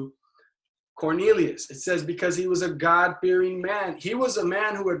to Cornelius. It says because he was a God-fearing man. He was a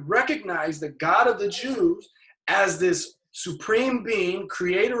man who had recognized the God of the Jews as this supreme being,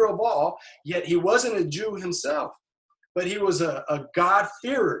 creator of all, yet he wasn't a Jew himself, but he was a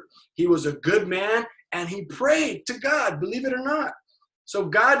God-fearer. He was a good man, and he prayed to God, believe it or not. So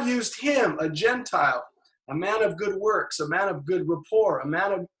God used him, a Gentile, a man of good works, a man of good rapport, a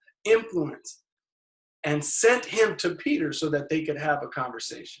man of influence, and sent him to Peter so that they could have a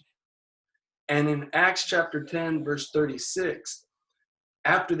conversation. And in Acts chapter 10, verse 36,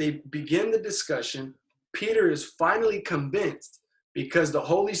 after they begin the discussion, Peter is finally convinced because the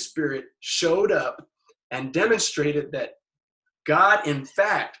Holy Spirit showed up and demonstrated that God, in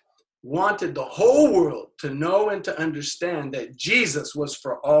fact, wanted the whole world to know and to understand that Jesus was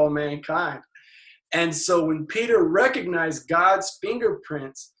for all mankind. And so when Peter recognized God's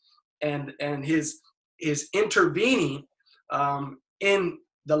fingerprints and his intervening in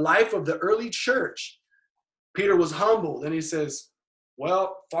the life of the early church, Peter was humbled and he says,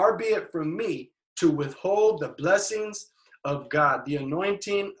 well, far be it from me to withhold the blessings of God, the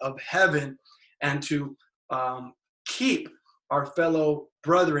anointing of heaven, and to keep our fellow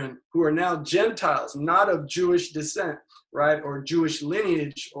brethren who are now Gentiles, not of Jewish descent, right, or Jewish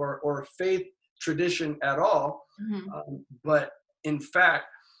lineage or faith tradition at all, but in fact,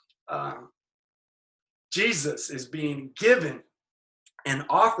 Jesus is being given and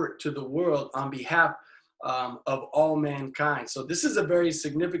offered to the world on behalf of all mankind. So this is a very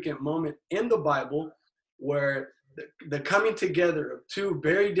significant moment in the Bible where the coming together of two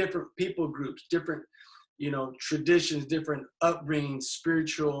very different people groups, different traditions, different upbringings,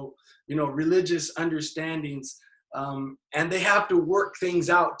 spiritual, religious understandings, and they have to work things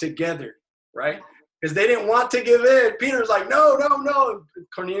out together, right? Because they didn't want to give in. Peter's like, no.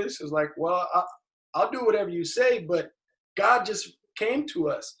 Cornelius was like, well, I'll do whatever you say, but God just came to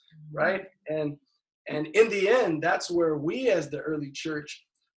us, right? And in the end, that's where we as the early church,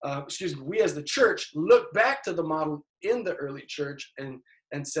 we as the church look back to the model in the early church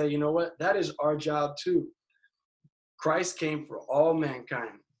and say, you know what, that is our job too. Christ came for all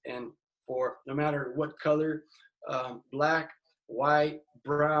mankind, and for no matter what color, black, white,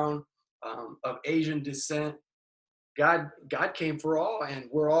 brown, of Asian descent, God came for all, and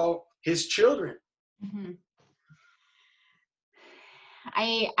we're all his children.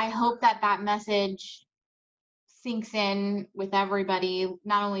 I hope that message sinks in with everybody,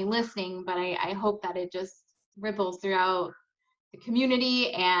 not only listening, but I hope that it just ripples throughout the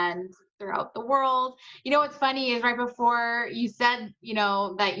community and throughout the world. What's funny is right before you said,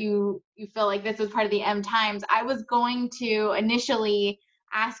 that you feel like this was part of the end times, I was going to initially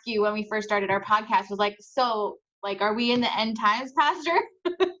ask you when we first started our podcast, was like, so like, are we in the end times, Pastor?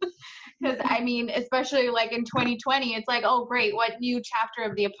 Because especially like in 2020, it's like, oh great, what new chapter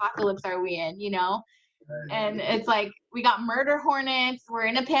of the apocalypse are we in, And it's like, we got murder hornets, we're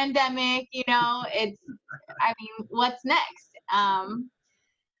in a pandemic, what's next?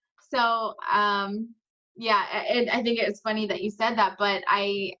 Yeah, and I think it's funny that you said that, but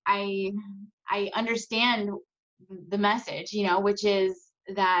I understand the message, you know, which is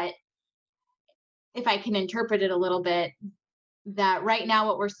that, if I can interpret it a little bit, that right now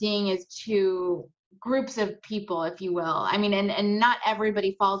what we're seeing is two groups of people, if you will. I mean, and not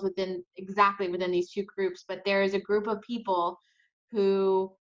everybody falls within exactly within these two groups, but there is a group of people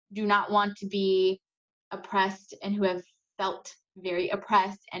who do not want to be oppressed and who have felt very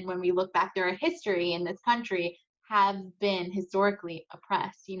oppressed. And when we look back through our history in this country, have been historically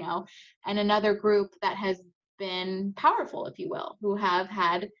oppressed, you know, and another group that has been powerful, if you will, who have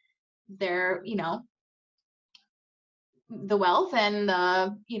had their, you know, the wealth and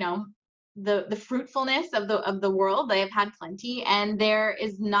the, you know, the fruitfulness of the world. They have had plenty, and there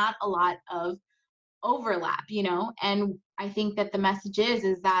is not a lot of overlap, you know. And I think that the message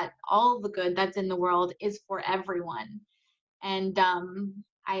is that all the good that's in the world is for everyone. And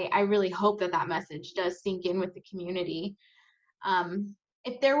I really hope that that message does sink in with the community.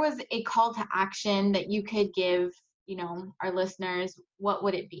 If there was a call to action that you could give, you know, our listeners, what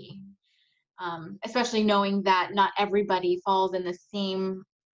would it be? Especially knowing that not everybody falls in the same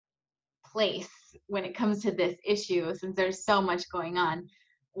place when it comes to this issue, since there's so much going on.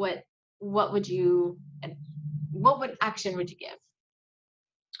 What what would you what action would you give?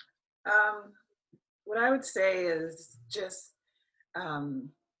 Um, what I would say is just um,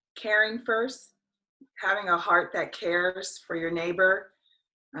 caring first, having a heart that cares for your neighbor,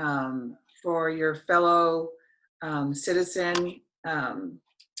 for your fellow citizen,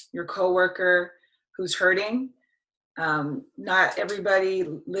 your coworker who's hurting. Not everybody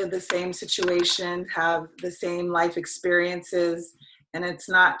live the same situation, have the same life experiences, and it's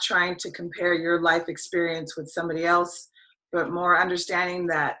not trying to compare your life experience with somebody else, but more understanding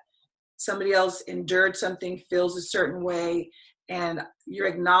that somebody else endured something, feels a certain way, and you're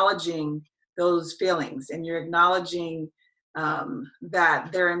acknowledging those feelings, and you're acknowledging that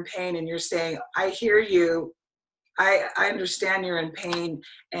they're in pain, and you're saying, I hear you, I understand you're in pain,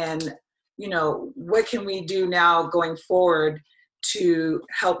 and you know, what can we do now going forward to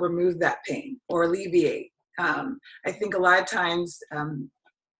help remove that pain or alleviate? I think a lot of times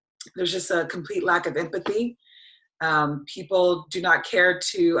there's just a complete lack of empathy. People do not care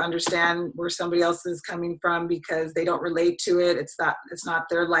to understand where somebody else is coming from because they don't relate to it. It's not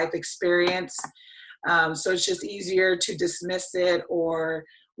their life experience. So it's just easier to dismiss it or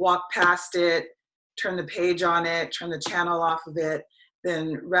walk past it, turn the page on it, turn the channel off of it,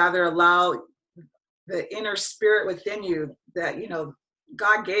 than rather allow the inner spirit within you that, you know,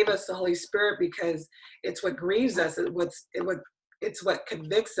 God gave us the Holy Spirit because it's what grieves us, it's what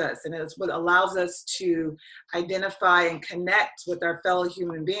convicts us, and it's what allows us to identify and connect with our fellow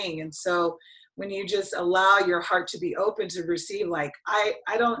human being. And so when you just allow your heart to be open to receive, like, I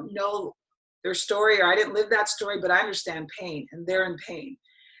don't know their story, or I didn't live that story, but I understand pain, and they're in pain.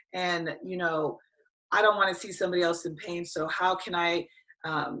 And, you know, I don't want to see somebody else in pain. So how can I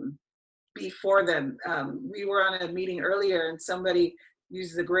be for them? We were on a meeting earlier, and somebody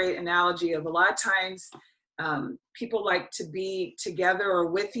uses a great analogy of, a lot of times people like to be together or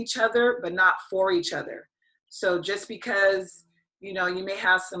with each other, but not for each other. So just because, you know, you may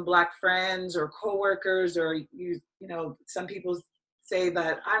have some Black friends or coworkers, or you know, some people say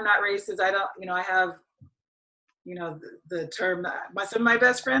that I'm not racist. I don't, you know, I have, you know, the term, some of my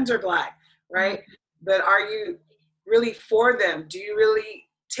best friends are Black, right? But are you really for them? Do you really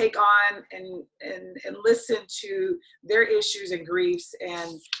take on and listen to their issues and griefs?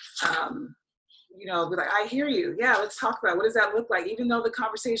 And, you know, be like, I hear you. Yeah, let's talk about it. What does that look like? Even though the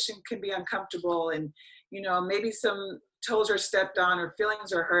conversation can be uncomfortable, and, you know, maybe some toes are stepped on or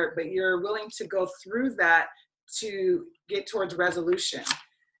feelings are hurt, but you're willing to go through that to get towards resolution.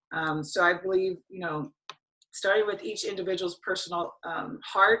 So I believe, you know, starting with each individual's personal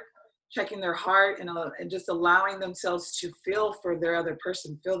heart, checking their heart, and just allowing themselves to feel for their other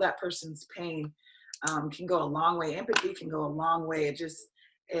person, feel that person's pain, can go a long way. Empathy can go a long way.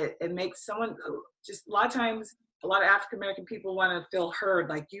 It makes someone, just a lot of times, a lot of African American people want to feel heard.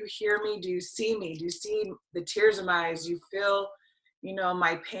 Like, you hear me? Do you see me? Do you see the tears in my eyes? Do you feel, you know,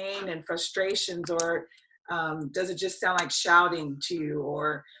 my pain and frustrations? Or does it just sound like shouting to you,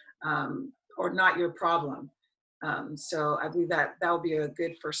 or not your problem? So I believe that would be a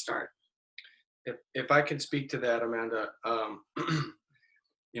good first start. If I can speak to that, Amanda,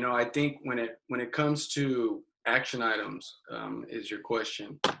 you know, I think when it comes to action items, is your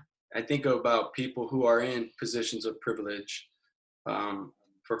question, I think about people who are in positions of privilege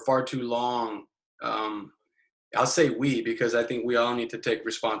for far too long. I'll say we, because I think we all need to take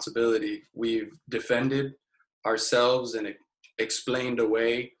responsibility. We've defended ourselves and explained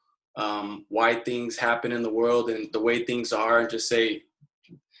away why things happen in the world and the way things are, and just say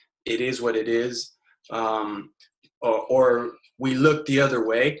it is what it is, or we look the other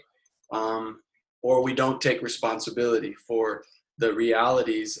way, or we don't take responsibility for the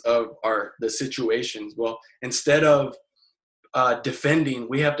realities of the situations. Well, instead of defending,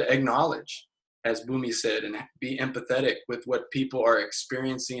 we have to acknowledge, as Bumi said, and be empathetic with what people are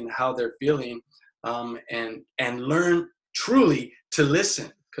experiencing, how they're feeling, and learn truly to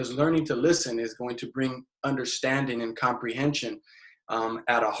listen, because learning to listen is going to bring understanding and comprehension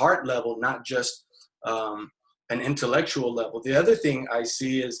at a heart level, not just an intellectual level. The other thing I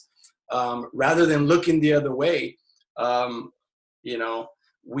see is rather than looking the other way,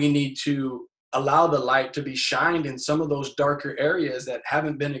 we need to allow the light to be shined in some of those darker areas that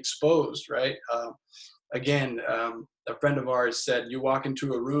haven't been exposed, right? Again, a friend of ours said, you walk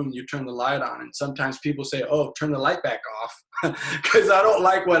into a room, you turn the light on, and sometimes people say, oh, turn the light back off, because I don't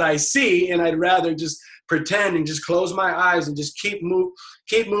like what I see, and I'd rather just pretend and just close my eyes and just keep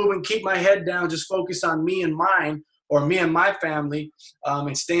moving, keep my head down, just focus on me and mine, or me and my family,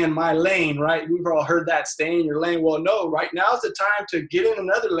 and stay in my lane, right? We've all heard that, stay in your lane. Well, no, right now is the time to get in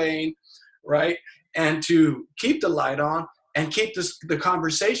another lane, right? And to keep the light on and keep the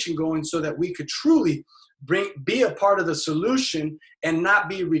conversation going, so that we could truly be a part of the solution and not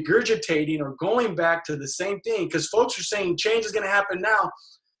be regurgitating or going back to the same thing. Because folks are saying change is going to happen now,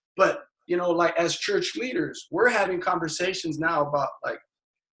 but like as church leaders, we're having conversations now about, like,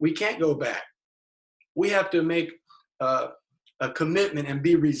 we can't go back. We have to make a commitment and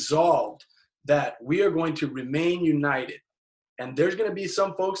be resolved that we are going to remain united. And there's going to be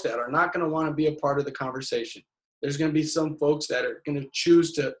some folks that are not going to want to be a part of the conversation. There's going to be some folks that are going to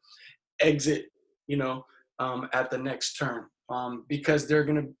choose to exit, at the next turn, because they're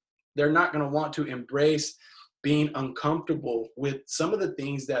not going to want to embrace being uncomfortable with some of the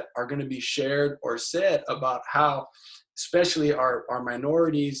things that are going to be shared or said about how, especially our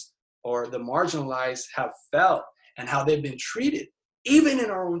minorities or the marginalized have felt and how they've been treated, even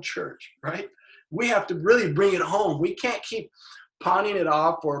in our own church, right? We have to really bring it home. We can't keep pawning it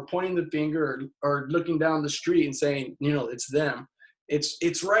off or pointing the finger or looking down the street and saying, it's them.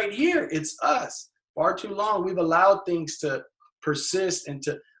 It's right here. It's us. Far too long we've allowed things to persist and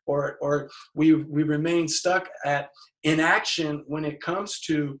or we remain stuck at inaction when it comes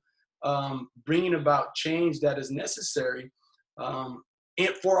to bringing about change that is necessary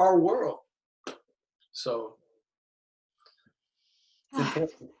for our world. So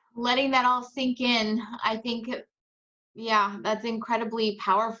letting that all sink in, I think, yeah, that's incredibly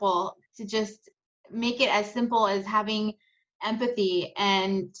powerful, to just make it as simple as having empathy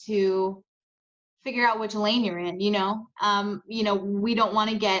and to figure out which lane you're in. We don't want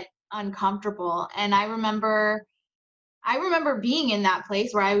to get uncomfortable. And I remember being in that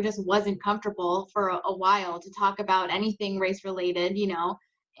place where I just wasn't comfortable for a while to talk about anything race related,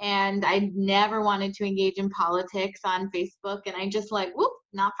 and I never wanted to engage in politics on Facebook. And I just whoop,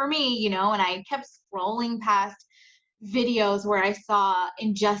 not for me, and I kept scrolling past videos where I saw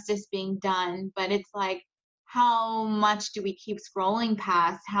injustice being done. But it's like, how much do we keep scrolling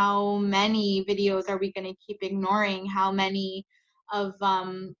past? How many videos are we going to keep ignoring? How many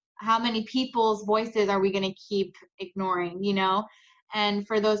people's voices are we going to keep ignoring, And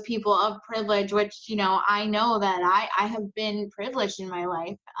for those people of privilege, which, I know that I have been privileged in my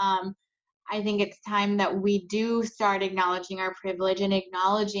life. I think it's time that we do start acknowledging our privilege and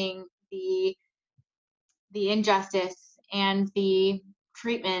acknowledging the injustice and the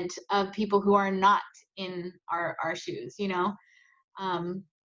treatment of people who are not in our shoes, And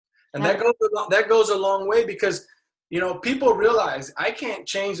that goes a long way, because people realize I can't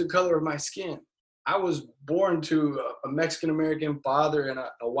change the color of my skin. I was born to a Mexican-American father and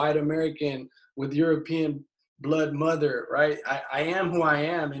a white American with European blood mother, right? I am who I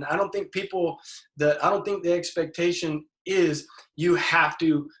am. And I don't think the expectation is you have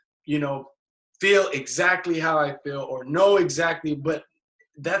to, feel exactly how I feel or know exactly, but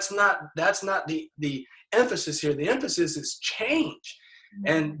that's not the emphasis here. The emphasis is change.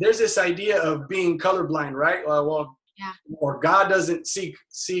 And there's this idea of being colorblind, right? Yeah. Or God doesn't see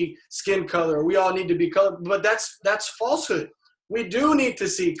skin color. We all need to be color, but that's falsehood. We do need to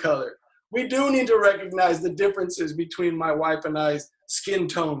see color. We do need to recognize the differences between my wife and I's skin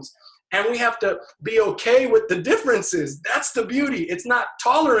tones. And we have to be okay with the differences. That's the beauty. It's not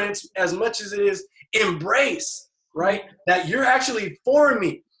tolerance as much as it is embrace, right? That you're actually for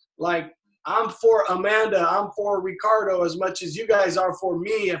me. Like, I'm for Amanda, I'm for Ricardo as much as you guys are for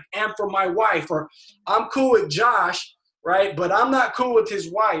me and for my wife. Or I'm cool with Josh, right? But I'm not cool with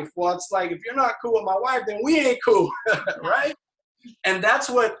his wife. Well, it's like, if you're not cool with my wife, then we ain't cool, right? And that's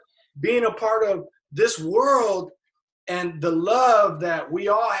what being a part of this world and the love that we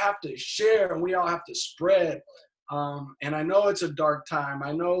all have to share and we all have to spread. And I know it's a dark time.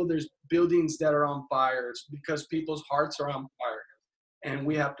 I know there's buildings that are on fire. It's because people's hearts are on fire. And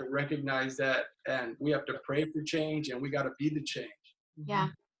we have to recognize that, and we have to pray for change, and we got to be the change. Yeah.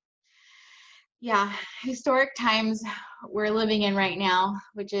 Yeah. Historic times we're living in right now,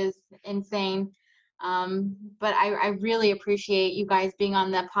 which is insane. But I really appreciate you guys being on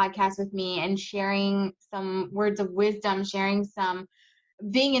the podcast with me and sharing some words of wisdom,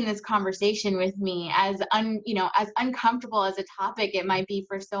 being in this conversation with me, as uncomfortable as a topic it might be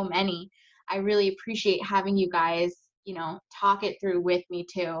for so many. I really appreciate having you guys, talk it through with me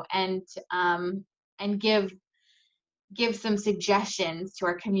too, and give some suggestions to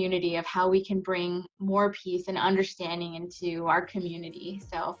our community of how we can bring more peace and understanding into our community.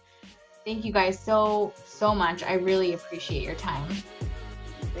 So thank you guys so much. I really appreciate your time.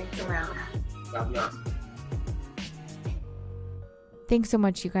 Thanks, Amanda. God bless. Thanks so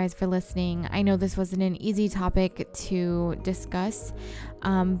much, you guys, for listening. I know this wasn't an easy topic to discuss.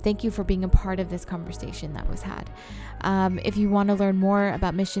 Thank you for being a part of this conversation that was had. If you want to learn more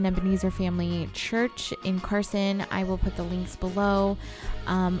about Mission Ebenezer Family Church in Carson, I will put the links below.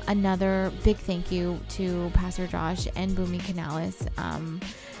 Another big thank you to Pastor Josh and Bumi Canales,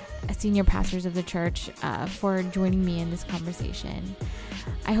 senior pastors of the church, for joining me in this conversation.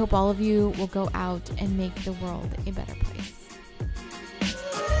 I hope all of you will go out and make the world a better place.